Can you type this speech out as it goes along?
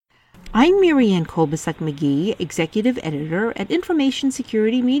I'm Marianne Kolbasuk-McGee, Executive Editor at Information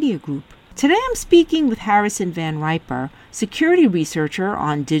Security Media Group. Today I'm speaking with Harrison Van Riper, security researcher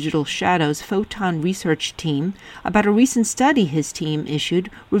on Digital Shadow's Photon research team, about a recent study his team issued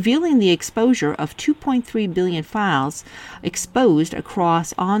revealing the exposure of 2.3 billion files exposed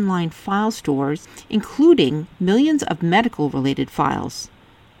across online file stores, including millions of medical-related files.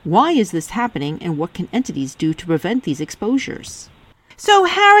 Why is this happening, and what can entities do to prevent these exposures? So,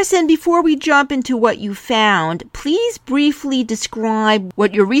 Harrison, before we jump into what you found, please briefly describe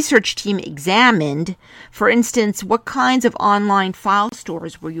what your research team examined. For instance, what kinds of online file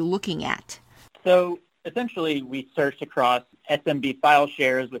stores were you looking at? So, essentially, we searched across SMB file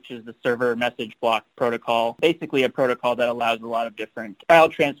shares, which is the server message block protocol, basically a protocol that allows a lot of different file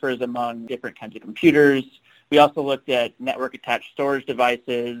transfers among different kinds of computers. We also looked at network-attached storage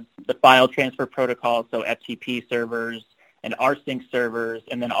devices, the file transfer protocol, so FTP servers, and rsync servers,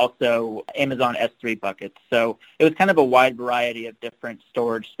 and then also Amazon S3 buckets. So it was kind of a wide variety of different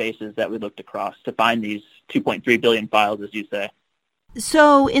storage spaces that we looked across to find these 2.3 billion files, as you say.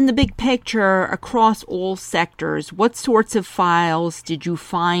 So in the big picture, across all sectors, what sorts of files did you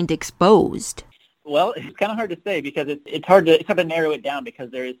find exposed? Well, it's kind of hard to say because it's hard to narrow it down because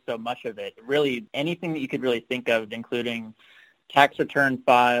there is so much of it. Really, anything that you could really think of, including tax return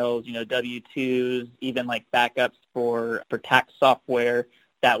files, W-2s, even like backups for tax software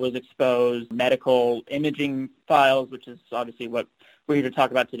that was exposed, medical imaging files, which is obviously what we're here to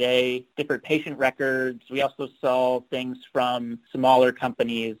talk about today, different patient records. We also saw things from smaller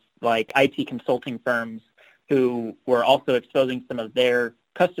companies like IT consulting firms who were also exposing some of their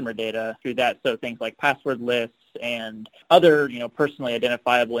customer data through that. So things like password lists and other, personally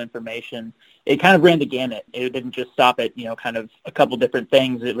identifiable information. It kind of ran the gamut. It didn't just stop at, kind of a couple different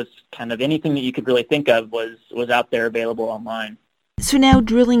things. It was kind of anything that you could really think of was out there available online. So now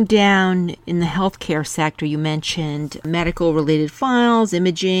drilling down in the healthcare sector, you mentioned medical-related files,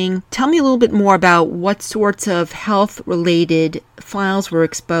 imaging. Tell me a little bit more about what sorts of health-related files were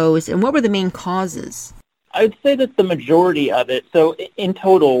exposed and what were the main causes? I would say that the majority of it, so in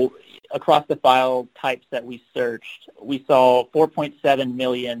total, across the file types that we searched, we saw 4.7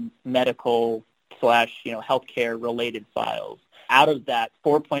 million medical / healthcare related files. Out of that,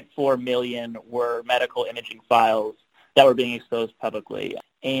 4.4 million were medical imaging files that were being exposed publicly.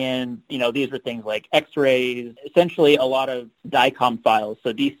 And, these were things like x-rays, essentially a lot of DICOM files,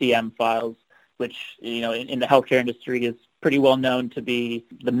 so DCM files, which, in the healthcare industry is pretty well known to be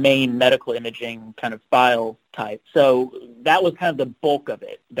the main medical imaging kind of file type. So that was kind of the bulk of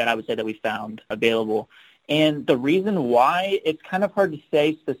it that I would say that we found available. And the reason why, it's kind of hard to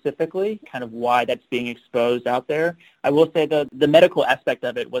say specifically kind of why that's being exposed out there. I will say the medical aspect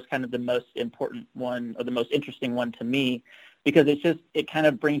of it was kind of the most important one or the most interesting one to me because it kind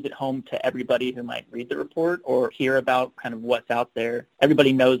of brings it home to everybody who might read the report or hear about kind of what's out there.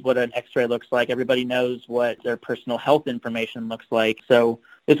 Everybody knows what an x-ray looks like. Everybody knows what their personal health information looks like. So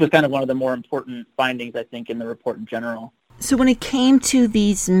this was kind of one of the more important findings, I think, in the report in general. So when it came to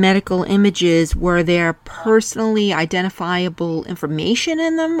these medical images, were there personally identifiable information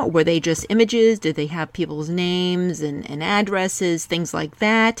in them? Or were they just images? Did they have people's names and addresses, things like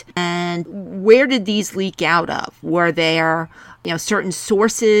that? And where did these leak out of? Were there, certain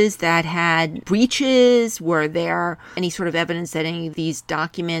sources that had breaches? Were there any sort of evidence that any of these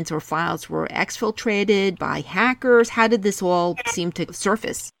documents or files were exfiltrated by hackers? How did this all seem to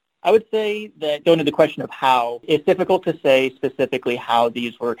surface? I would say that going to the question of how, it's difficult to say specifically how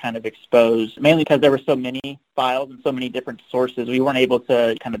these were kind of exposed, mainly because there were so many files and so many different sources. We weren't able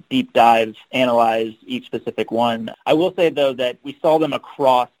to kind of deep dive, analyze each specific one. I will say, though, that we saw them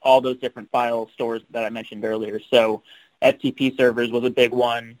across all those different file stores that I mentioned earlier. So FTP servers was a big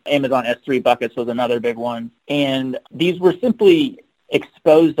one. Amazon S3 buckets was another big one. And these were simply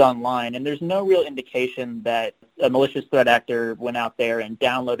exposed online, and there's no real indication that a malicious threat actor went out there and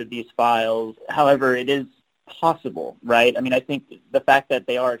downloaded these files. However, it is possible, right? I think the fact that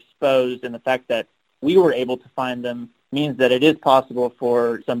they are exposed and the fact that we were able to find them means that it is possible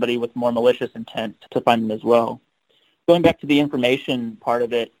for somebody with more malicious intent to find them as well. Going back to the information part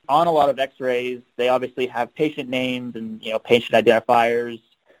of it, on a lot of x-rays, they obviously have patient names and, patient identifiers.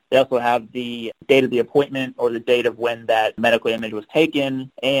 They also have the date of the appointment or the date of when that medical image was taken.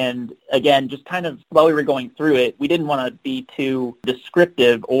 And again, just kind of while we were going through it, we didn't want to be too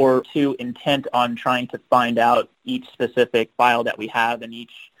descriptive or too intent on trying to find out each specific file that we have and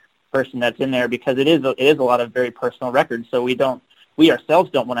each person that's in there because it is a lot of very personal records. So we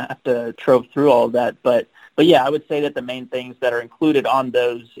ourselves don't want to have to trove through all of that. But yeah, I would say that the main things that are included on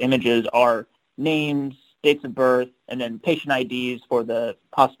those images are names, dates of birth, and then patient IDs for the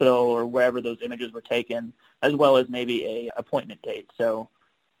hospital or wherever those images were taken, as well as maybe a appointment date. So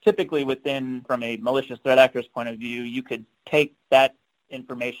typically from a malicious threat actor's point of view, you could take that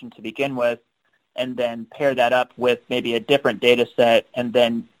information to begin with and then pair that up with maybe a different data set, and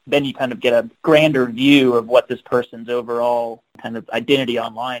then you kind of get a grander view of what this person's overall kind of identity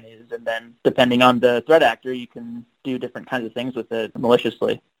online is. And then depending on the threat actor, you can do different kinds of things with it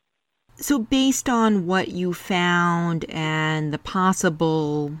maliciously. So based on what you found and the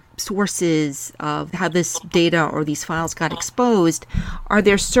possible sources of how this data or these files got exposed, are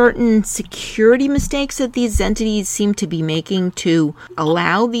there certain security mistakes that these entities seem to be making to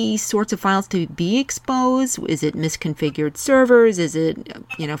allow these sorts of files to be exposed? Is it misconfigured servers? Is it,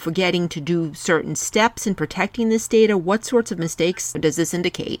 forgetting to do certain steps in protecting this data? What sorts of mistakes does this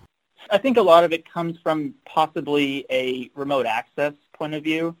indicate? I think a lot of it comes from possibly a remote access point of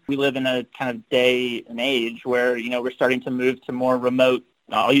view. We live in a kind of day and age where, we're starting to move to more remote.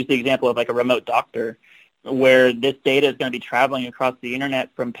 I'll use the example of like a remote doctor, where this data is going to be traveling across the internet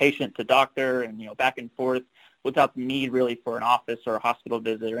from patient to doctor and, back and forth without the need really for an office or a hospital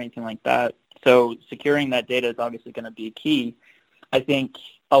visit or anything like that. So securing that data is obviously going to be key. I think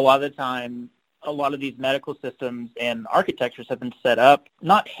a lot of the time, a lot of these medical systems and architectures have been set up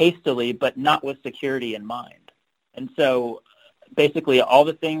not hastily, but not with security in mind. And so basically all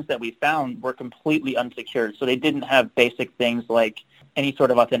the things that we found were completely unsecured. So they didn't have basic things like any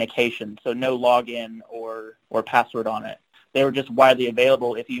sort of authentication, so no login or password on it. They were just widely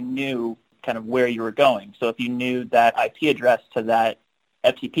available if you knew kind of where you were going. So if you knew that IP address to that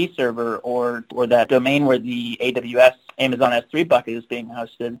FTP server or that domain where the AWS Amazon S3 bucket is being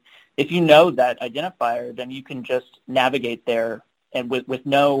hosted, if you know that identifier, then you can just navigate there and with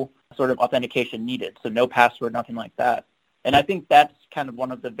no sort of authentication needed, so no password, nothing like that. And I think that's kind of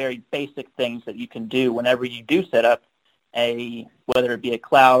one of the very basic things that you can do whenever you do set up whether it be a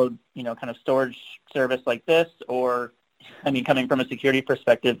cloud, kind of storage service like this, or, coming from a security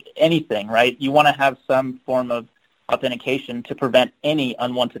perspective, anything, right? You want to have some form of authentication to prevent any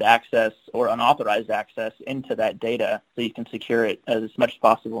unwanted access or unauthorized access into that data so you can secure it as much as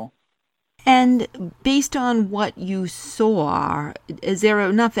possible. And based on what you saw, is there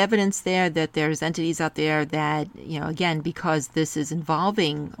enough evidence there that there's entities out there that, again, because this is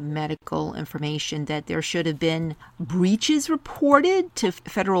involving medical information, that there should have been breaches reported to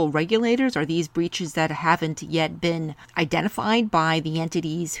federal regulators? Are these breaches that haven't yet been identified by the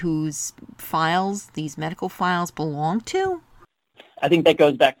entities whose files, these medical files, belong to? I think that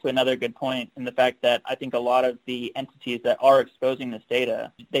goes back to another good point in the fact that I think a lot of the entities that are exposing this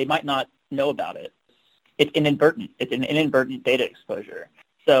data, they might not know about it. It's inadvertent. It's an inadvertent data exposure.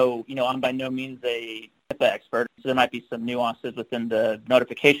 So, I'm by no means a HIPAA expert, so there might be some nuances within the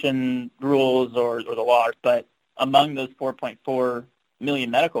notification rules or the law, but among those 4.4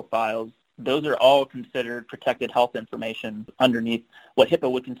 million medical files, those are all considered protected health information underneath what HIPAA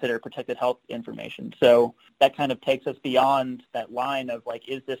would consider protected health information. So that kind of takes us beyond that line of like,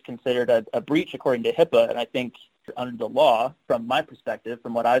 is this considered a breach according to HIPAA? And I think under the law, from my perspective,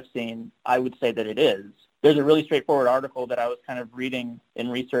 from what I've seen, I would say that it is. There's a really straightforward article that I was kind of reading in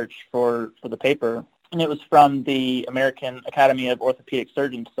research for the paper, and it was from the American Academy of Orthopedic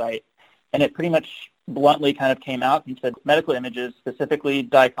Surgeons site. And it pretty much bluntly kind of came out and said medical images, specifically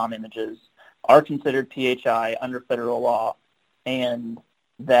DICOM images, are considered PHI under federal law, and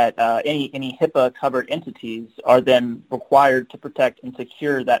that any HIPAA-covered entities are then required to protect and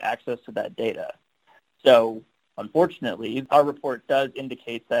secure that access to that data. So, unfortunately, our report does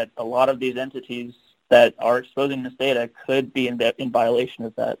indicate that a lot of these entities that are exposing this data could be in violation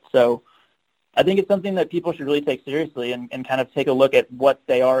of that. So I think it's something that people should really take seriously and kind of take a look at what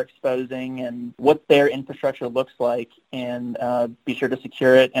they are exposing and what their infrastructure looks like, and be sure to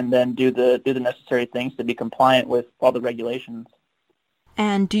secure it and then do the necessary things to be compliant with all the regulations.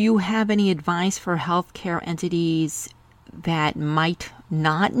 And do you have any advice for healthcare entities that might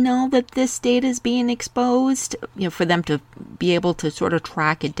not know that this data is being exposed, for them to be able to sort of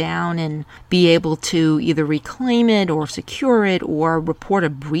track it down and be able to either reclaim it or secure it or report a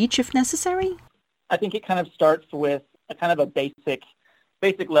breach if necessary? I think it kind of starts with a kind of a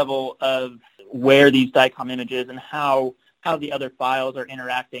basic level of where these DICOM images and how the other files are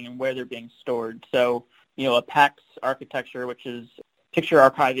interacting and where they're being stored. So, a PACS architecture, which is Picture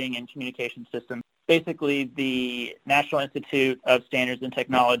Archiving and Communication System. Basically, the National Institute of Standards and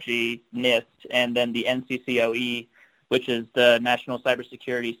Technology, NIST, and then the NCCOE, which is the National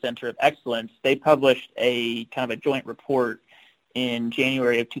Cybersecurity Center of Excellence, they published a kind of a joint report in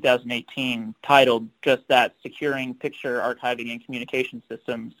January of 2018 titled just that, Securing Picture Archiving and Communication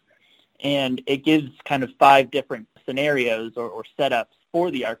Systems. And it gives kind of 5 different scenarios or setups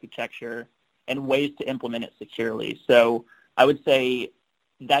for the architecture and ways to implement it securely. So I would say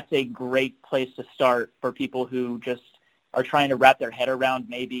that's a great place to start for people who just are trying to wrap their head around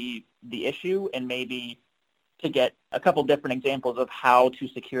maybe the issue and maybe to get a couple different examples of how to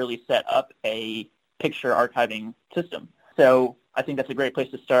securely set up a picture archiving system. So I think that's a great place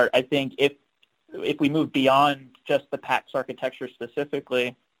to start. I think if we move beyond just the PACS architecture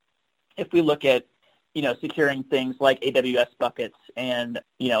specifically, if we look at, securing things like AWS buckets and,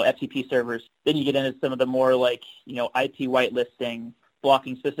 FTP servers, then you get into some of the more like, IP whitelisting,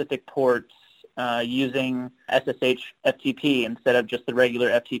 blocking specific ports, using SSH FTP instead of just the regular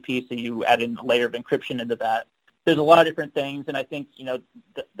FTP, so you add in a layer of encryption into that. There's a lot of different things, and I think,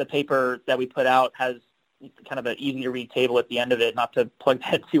 the paper that we put out has kind of an easy-to-read table at the end of it, not to plug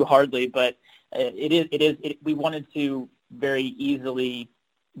that too hardly, but we wanted to very easily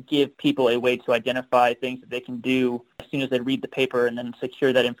give people a way to identify things that they can do as soon as they read the paper and then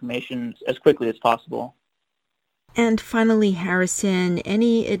secure that information as quickly as possible. And finally, Harrison,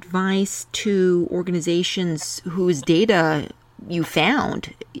 any advice to organizations whose data you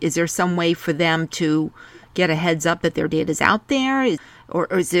found? Is there some way for them to get a heads up that their data is out there? Or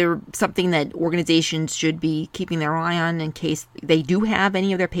is there something that organizations should be keeping their eye on in case they do have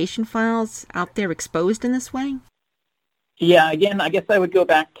any of their patient files out there exposed in this way? Yeah, again, I guess I would go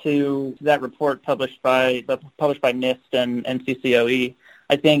back to that report published by NIST and NCCOE.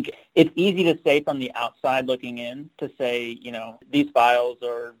 I think it's easy to say from the outside looking in to say, these files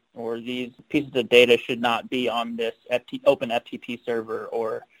or these pieces of data should not be on this open FTP server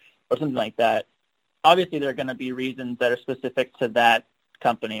or something like that. Obviously, there are going to be reasons that are specific to that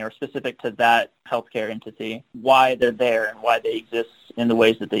company or specific to that healthcare entity, why they're there and why they exist in the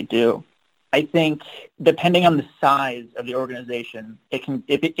ways that they do. I think depending on the size of the organization, it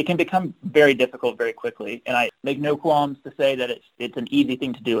can become very difficult very quickly. And I make no qualms to say that it's an easy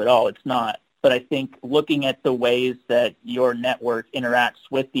thing to do at all. It's not. But I think looking at the ways that your network interacts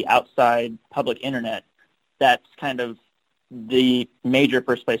with the outside public internet, that's kind of the major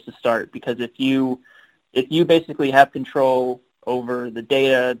first place to start. Because if you basically have control over the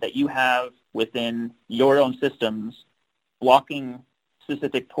data that you have within your own systems, blocking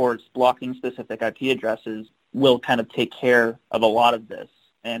specific ports, blocking specific IP addresses will kind of take care of a lot of this,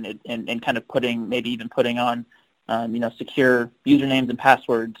 and kind of putting on secure usernames and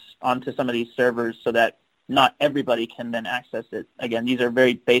passwords onto some of these servers so that not everybody can then access it. Again, these are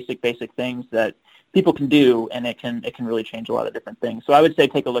very basic things that people can do, and it can really change a lot of different things. So I would say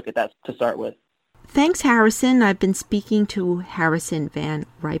take a look at that to start with. Thanks, Harrison. I've been speaking to Harrison Van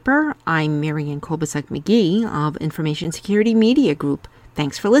Riper. I'm Marianne Kolbasuk-McGee of Information Security Media Group.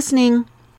 Thanks for listening.